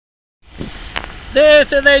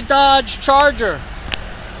This is a Dodge Charger.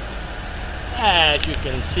 As you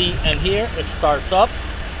can see and hear, it starts up.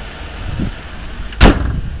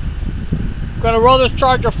 I'm going to roll this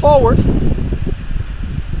Charger forward.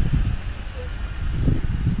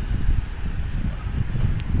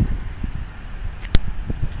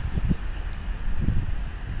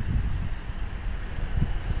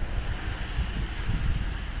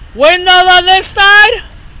 Windows on this side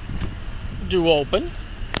do open.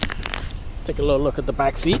 Take a little look at the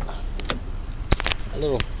back seat. A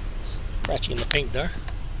little scratchy in the paint there.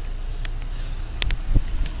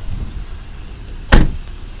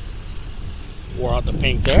 Wore out the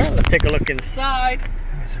paint there. Let's take a look inside.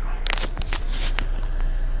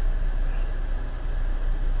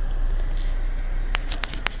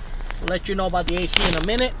 I'll let you know about the AC in a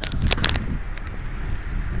minute.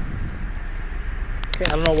 Okay,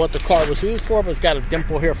 I don't know what the car was used for, but it's got a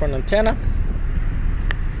dimple here for an antenna.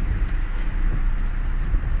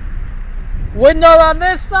 Window on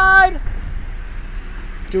this side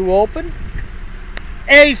do open.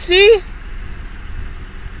 AC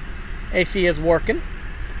is working.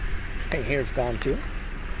 Paint here is gone too.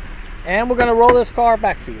 And we're going to roll this car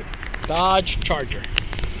back for you. Dodge Charger.